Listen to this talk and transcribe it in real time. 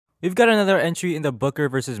We've got another entry in the Booker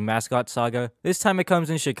versus mascot saga. This time it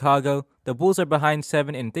comes in Chicago. The Bulls are behind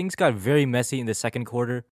 7 and things got very messy in the second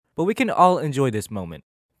quarter, but we can all enjoy this moment.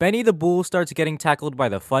 Benny the Bull starts getting tackled by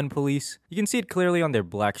the Fun Police. You can see it clearly on their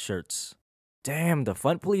black shirts. Damn, the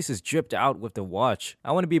Fun Police is dripped out with the watch.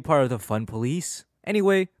 I want to be part of the Fun Police.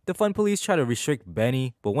 Anyway, the Fun Police try to restrict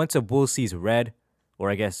Benny, but once a bull sees red,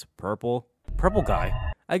 or I guess purple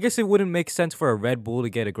guy, I guess it wouldn't make sense for a red bull to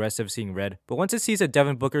get aggressive seeing red, but once it sees a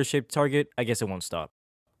Devin Booker shaped target, I guess it won't stop.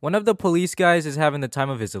 One of the police guys is having the time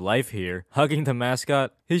of his life here, hugging the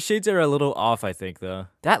mascot. His shades are a little off, I think, though.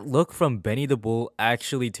 That look from Benny the Bull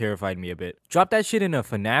actually terrified me a bit. Drop that shit in a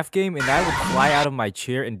FNAF game and I would fly out of my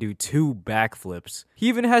chair and do 2 backflips. He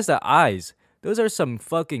even has the eyes. Those are some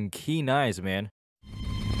fucking keen eyes, man.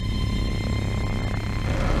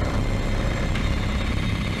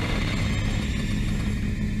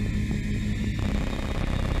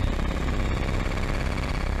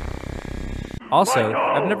 Also,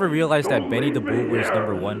 I've never realized that Benny the Bull wears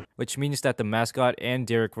number 1, which means that the mascot and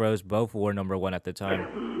Derrick Rose both wore number 1 at the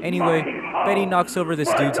time. Anyway, Benny knocks over this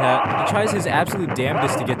dude's hat. He tries his absolute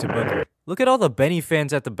damnedest to get to Booker. Look at all the Benny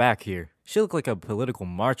fans at the back here. Should look like a political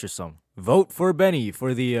march or something. Vote for Benny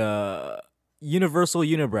for the, Universal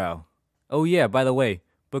Unibrow. Oh yeah, by the way,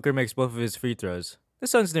 Booker makes both of his free throws. The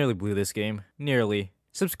Suns nearly blew this game. Nearly.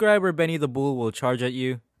 Subscribe or Benny the Bull will charge at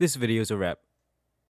you. This video's a wrap.